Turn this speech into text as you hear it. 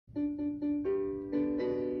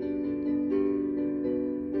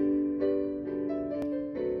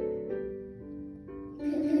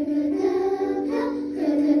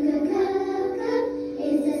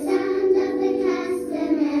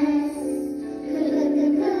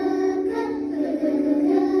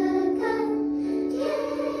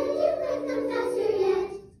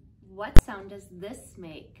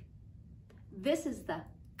This is the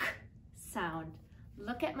k sound.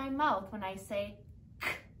 Look at my mouth when I say k.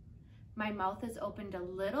 My mouth is opened a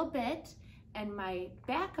little bit and my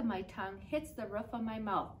back of my tongue hits the roof of my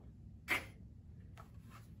mouth. K.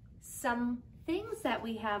 Some things that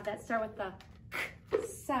we have that start with the k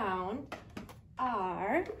sound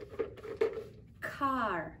are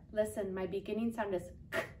car. Listen, my beginning sound is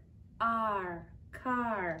k, r,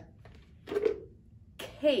 car.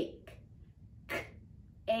 Cake, k,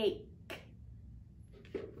 ache.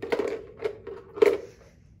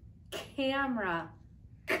 Camera,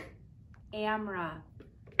 k, amra.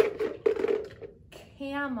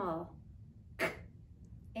 Camel, k,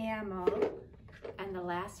 amel. And the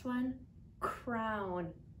last one, crown,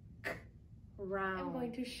 k, round. I'm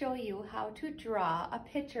going to show you how to draw a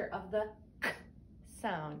picture of the k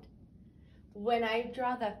sound. When I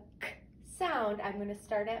draw the k sound, I'm going to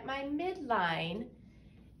start at my midline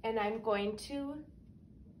and I'm going to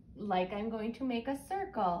make a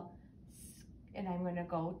circle. And I'm going to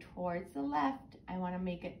go towards the left. I want to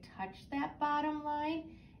make it touch that bottom line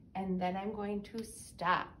and then I'm going to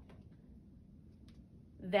stop.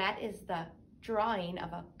 That is the drawing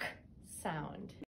of a k sound.